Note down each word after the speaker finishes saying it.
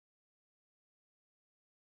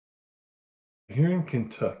here in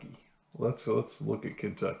Kentucky, let's look at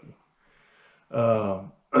Kentucky.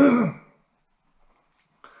 Um,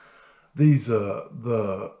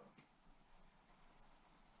 the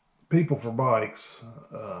People for Bikes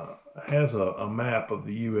has a map of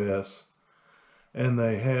the U.S. and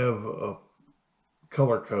they have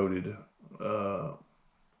color coded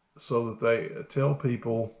so that they tell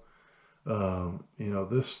people,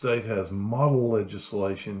 this state has model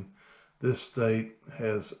legislation, this state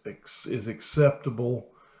is acceptable,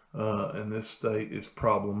 and this state is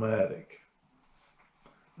problematic.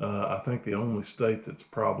 I think the only state that's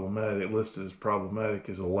listed as problematic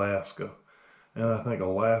is Alaska. And I think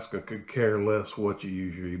Alaska could care less what you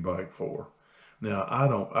use your e-bike for. Now,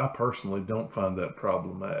 I personally don't find that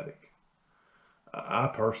problematic. I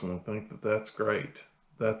personally think that that's great.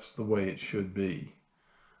 That's the way it should be.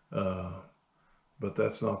 Uh, but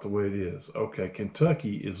that's not the way it is. Okay,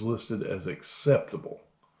 Kentucky is listed as acceptable.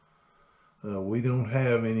 We don't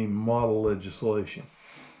have any model legislation.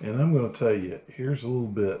 And I'm going to tell you, here's a little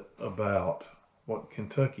bit about what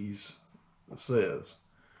Kentucky's says.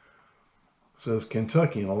 It says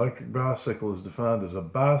Kentucky, an electric bicycle is defined as a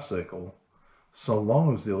bicycle so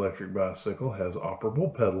long as the electric bicycle has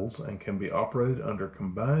operable pedals and can be operated under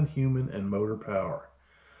combined human and motor power.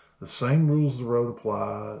 The same rules of the road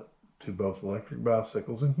apply to both electric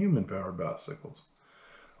bicycles and human-powered bicycles.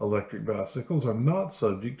 Electric bicycles are not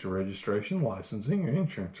subject to registration, licensing, or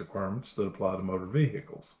insurance requirements that apply to motor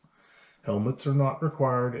vehicles. Helmets are not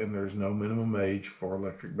required, and there is no minimum age for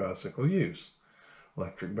electric bicycle use.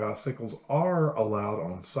 Electric bicycles are allowed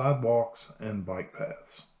on sidewalks and bike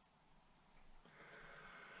paths.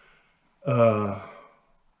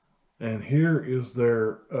 And here is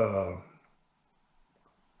their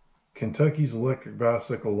Kentucky's electric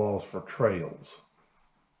bicycle laws for trails.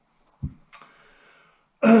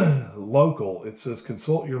 Local, it says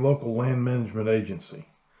consult your local land management agency.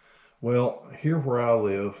 Well, here where I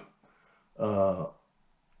live,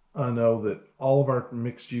 I know that all of our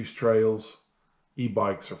mixed use trails,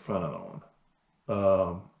 e-bikes are fine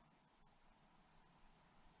on.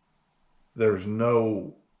 There's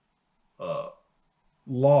no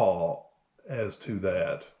law as to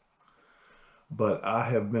that, but I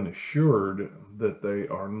have been assured that they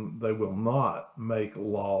will not make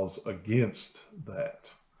laws against that.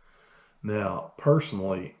 Now,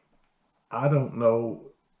 personally, I don't know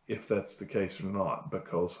if that's the case or not,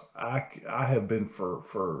 because I have been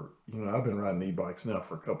I've been riding e-bikes now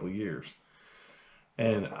for a couple of years,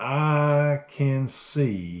 and I can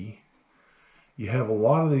see you have a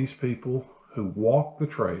lot of these people who walk the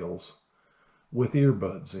trails with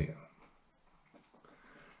earbuds in.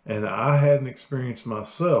 And I had an experience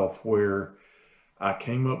myself where I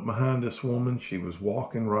came up behind this woman. She was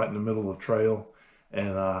walking right in the middle of the trail,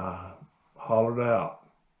 and I hollered out,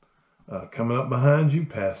 coming up behind you,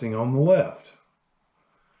 passing on the left.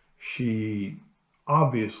 She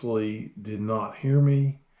obviously did not hear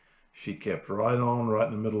me. She kept right on, right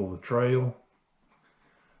in the middle of the trail.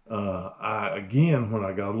 Again, when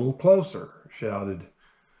I got a little closer, shouted,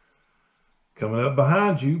 coming up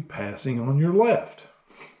behind you, passing on your left.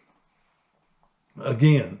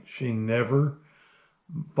 Again, she never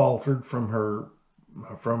faltered from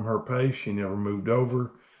her pace. She never moved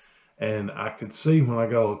over. And I could see when I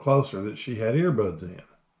got a little closer that she had earbuds in.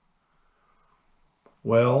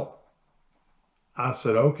 Well, I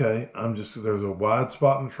said, okay, there's a wide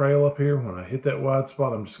spot in the trail up here. When I hit that wide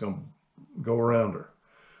spot, I'm just going to go around her.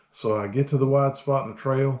 So I get to the wide spot in the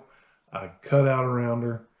trail. I cut out around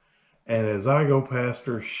her. And as I go past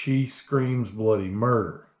her, she screams bloody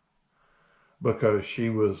murder, because she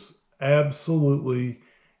was absolutely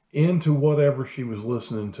into whatever she was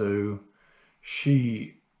listening to.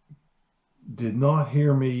 She did not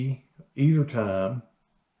hear me either time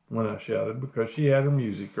when I shouted, because she had her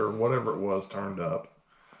music or whatever it was turned up.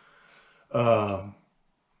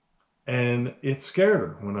 And it scared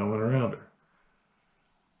her when I went around her.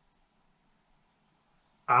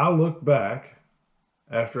 I looked back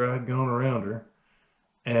after I had gone around her,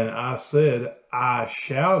 and I said, I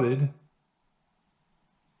shouted,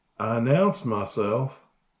 I announced myself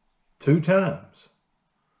 2 times.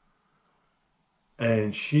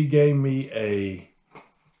 And she gave me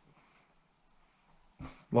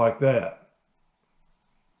like that.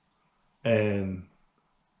 And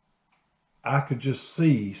I could just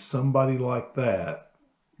see somebody like that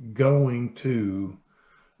going to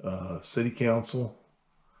city council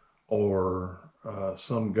or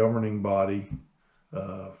some governing body,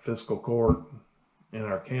 fiscal court in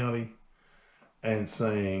our county, and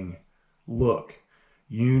saying, look,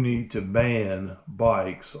 you need to ban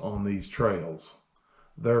bikes on these trails.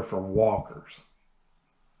 They're for walkers.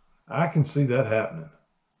 I can see that happening.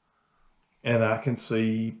 And I can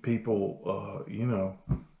see people,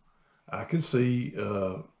 I can see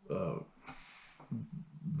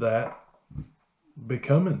that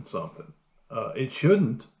becoming something. It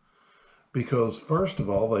shouldn't, because first of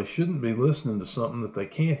all, they shouldn't be listening to something that they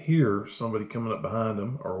can't hear somebody coming up behind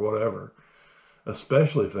them or whatever,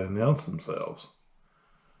 especially if they announce themselves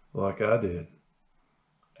like I did.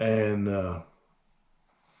 And I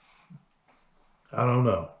don't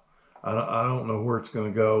know. I don't know where it's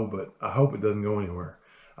going to go, but I hope it doesn't go anywhere.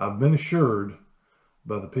 I've been assured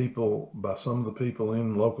by some of the people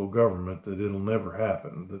in local government that it'll never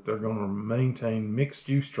happen, that they're going to maintain mixed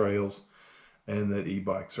use trails and that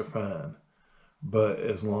e-bikes are fine. But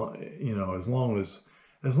as long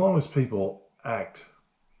as people act,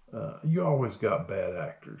 you always got bad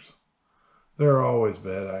actors. There are always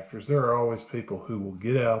bad actors. There are always people who will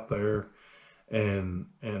get out there and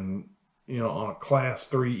on a class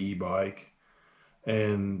 3 e-bike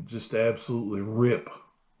and just absolutely rip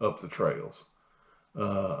up the trails.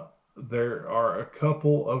 There are a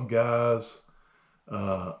couple of guys.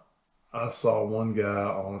 I saw one guy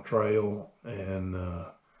on a trail, and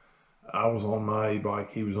I was on my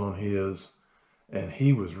e-bike, he was on his, and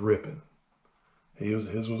he was ripping.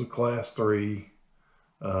 His was a class 3,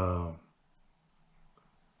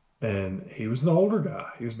 and he was an older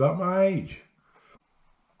guy. He was about my age.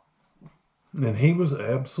 And he was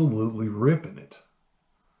absolutely ripping it.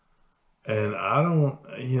 And I don't,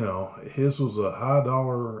 his was a high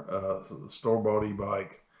dollar store-bought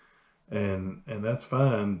e-bike, and that's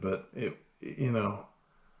fine, but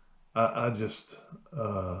I just,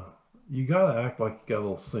 you got to act like you got a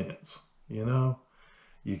little sense,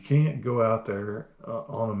 You can't go out there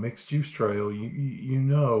on a mixed-use trail.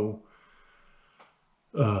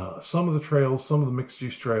 Some of the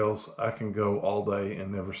mixed-use trails, I can go all day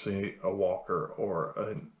and never see a walker or,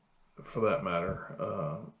 for that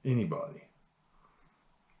matter, anybody.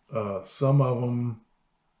 Some of them,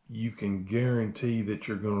 you can guarantee that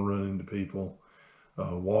you're going to run into people,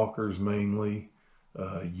 walkers mainly,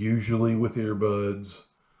 usually with earbuds,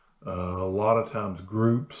 a lot of times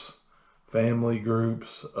groups, family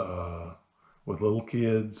groups, with little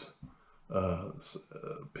kids,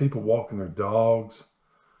 people walking their dogs.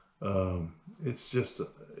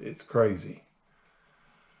 It's crazy.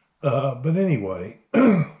 But anyway,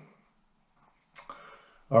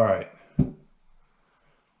 all right.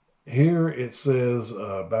 Here it says,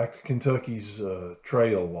 back to Kentucky's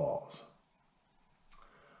trail laws.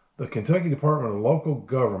 The Kentucky Department of Local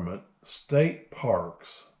Government State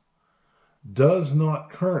Parks does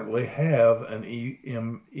not currently have an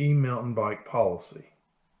e-mountain bike policy.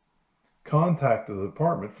 Contact the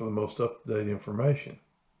department for the most up-to-date information.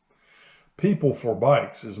 People for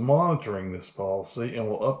Bikes is monitoring this policy and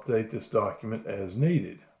will update this document as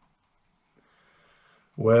needed.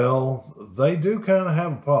 Well, they do kind of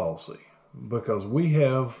have a policy, because we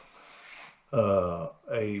have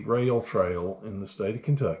a rail trail in the state of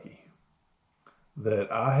Kentucky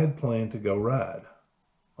that I had planned to go ride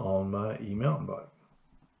on my e-mountain bike.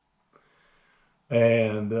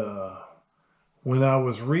 And when I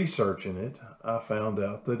was researching it, I found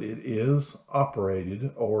out that it is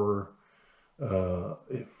operated, or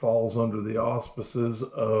it falls under the auspices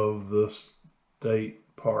of the state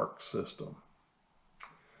park system.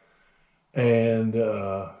 And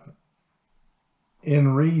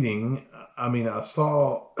in reading, I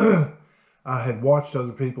saw, I had watched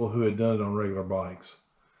other people who had done it on regular bikes,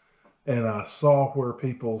 and I saw where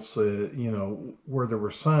people said, where there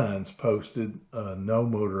were signs posted, no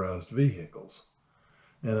motorized vehicles.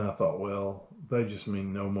 And I thought, well, they just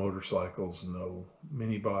mean no motorcycles, no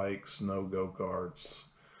mini bikes, no go-karts,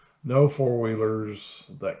 no four-wheelers,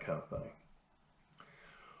 that kind of thing.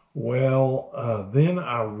 Well, then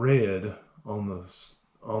I read on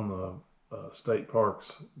the state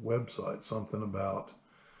parks website something about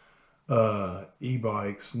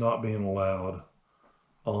e-bikes not being allowed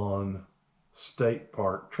on state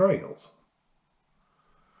park trails.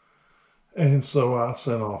 And so I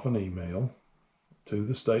sent off an email to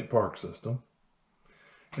the state park system,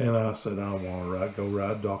 and I said I want to go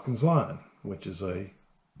ride Dawkins Line, which is a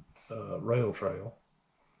rail trail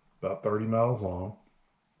about 30 miles long.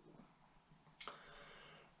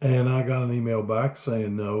 And I got an email back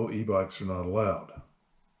saying no, e-bikes are not allowed.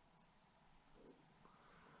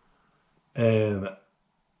 And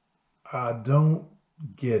I don't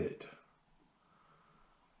get it.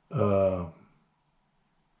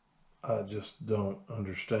 I just don't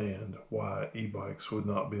understand why e-bikes would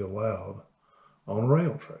not be allowed on a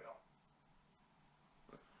rail trail.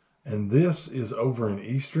 And this is over in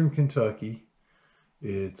eastern Kentucky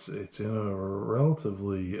It's in a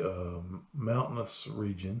relatively mountainous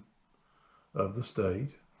region of the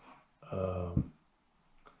state, um,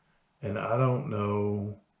 and I don't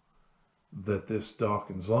know that this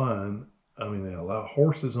Dawkins line. I mean, they allow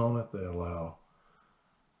horses on it. They allow.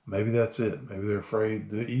 Maybe that's it. Maybe they're afraid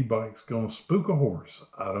the e-bike's going to spook a horse.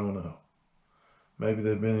 I don't know. Maybe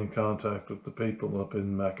they've been in contact with the people up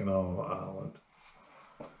in Mackinac Island.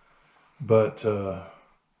 But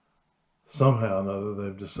somehow or another,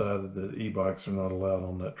 they've decided that e-bikes are not allowed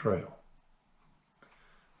on that trail.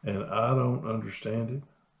 And I don't understand it.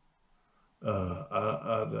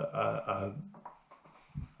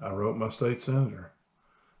 I wrote my state senator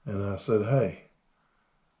and I said, hey,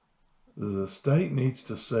 the state needs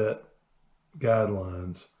to set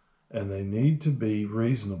guidelines and they need to be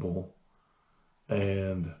reasonable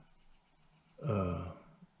and,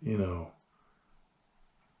 you know,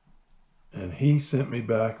 and he sent me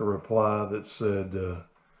back a reply that said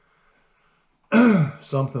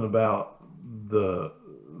something about the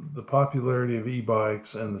popularity of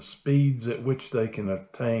e-bikes and the speeds at which they can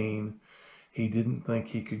attain. He didn't think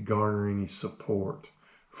he could garner any support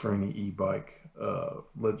for any e-bike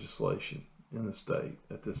legislation in the state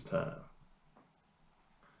at this time.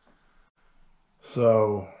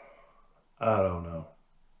 So I don't know.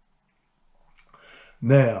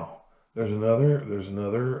 Now there's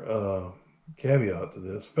another caveat to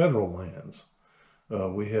this: federal lands.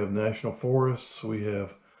 We have national forests, we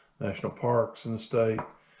have national parks in the state,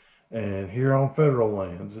 and here on federal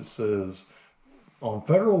lands it says, on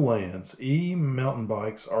federal lands, e-mountain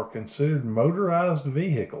bikes are considered motorized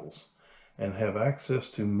vehicles and have access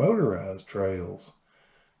to motorized trails.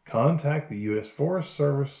 Contact the U.S. Forest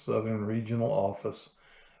Service Southern Regional Office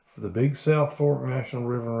for the Big South Fork National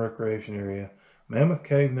River and Recreation Area, Mammoth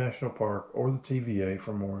Cave National Park, or the TVA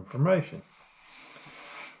for more information.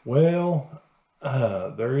 Well,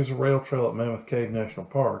 there is a rail trail at Mammoth Cave National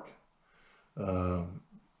Park.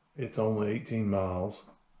 It's only 18 miles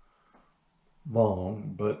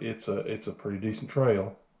long, but it's a pretty decent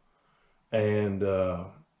trail. And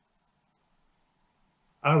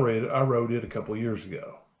I rode it a couple of years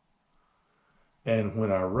ago. And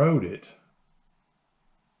when I rode it,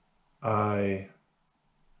 I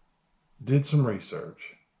did some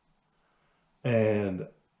research, and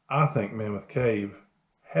I think Mammoth Cave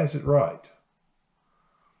has it right.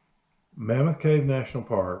 Mammoth Cave National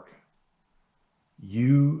Park,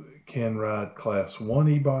 you can ride Class 1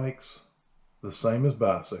 e-bikes, the same as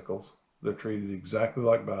bicycles. They're treated exactly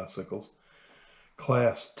like bicycles.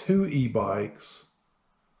 Class 2 e-bikes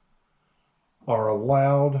are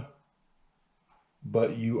allowed,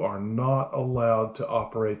 but you are not allowed to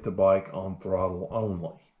operate the bike on throttle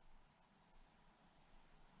only.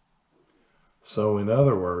 So in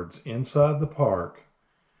other words, inside the park,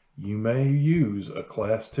 you may use a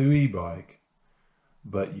Class 2 e-bike,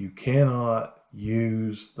 but you cannot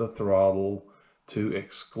use the throttle to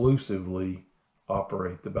exclusively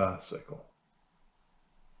operate the bicycle.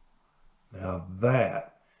 Now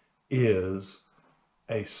that is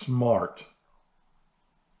a smart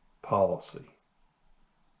policy.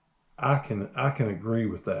 I can agree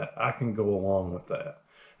with that. I can go along with that.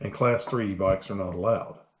 And Class 3 e-bikes are not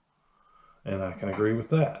allowed. And I can agree with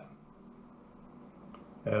that.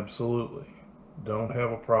 Absolutely. Don't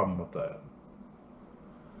have a problem with that.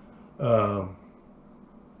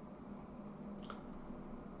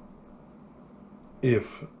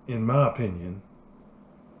 If, in my opinion,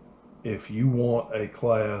 if you want a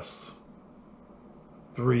Class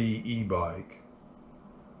 3 e-bike,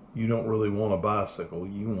 you don't really want a bicycle.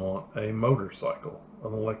 You want a motorcycle,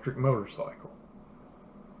 an electric motorcycle.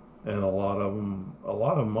 And a lot of them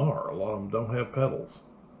are. A lot of them don't have pedals.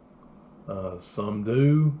 Some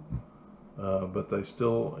do, but they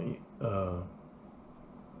still,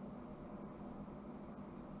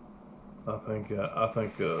 I think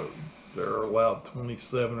they're allowed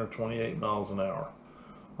 27 or 28 miles an hour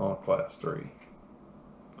on a Class 3.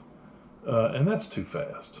 And that's too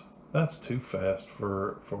fast. That's too fast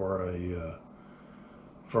for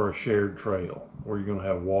a shared trail where you're going to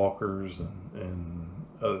have walkers and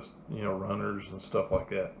other, runners and stuff like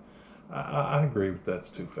that. I agree with that's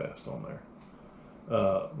too fast on there.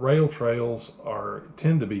 Rail trails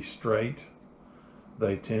tend to be straight.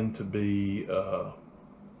 They tend to be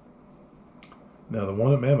now the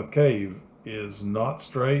one at Mammoth Cave is not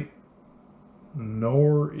straight,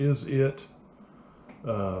 nor is it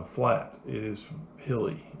flat. It is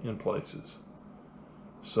hilly in places.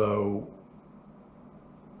 So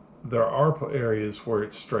there are areas where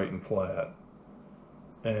it's straight and flat,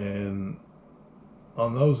 and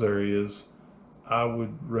on those areas I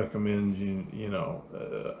would recommend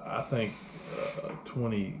I think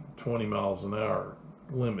 20 miles an hour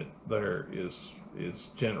limit there is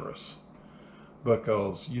generous,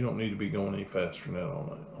 because you don't need to be going any faster than that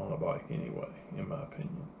on a bike anyway, in my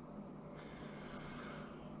opinion.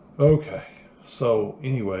 Okay, so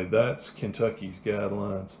anyway, that's Kentucky's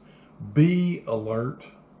guidelines. Be alert.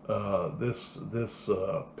 This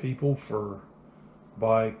People for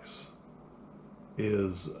Bikes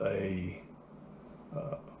is a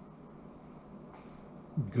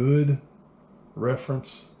good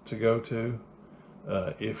reference to go to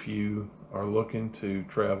if you are looking to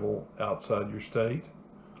travel outside your state.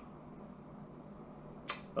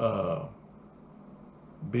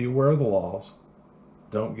 Be aware of the laws.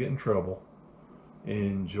 Don't get in trouble.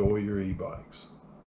 Enjoy your e-bikes.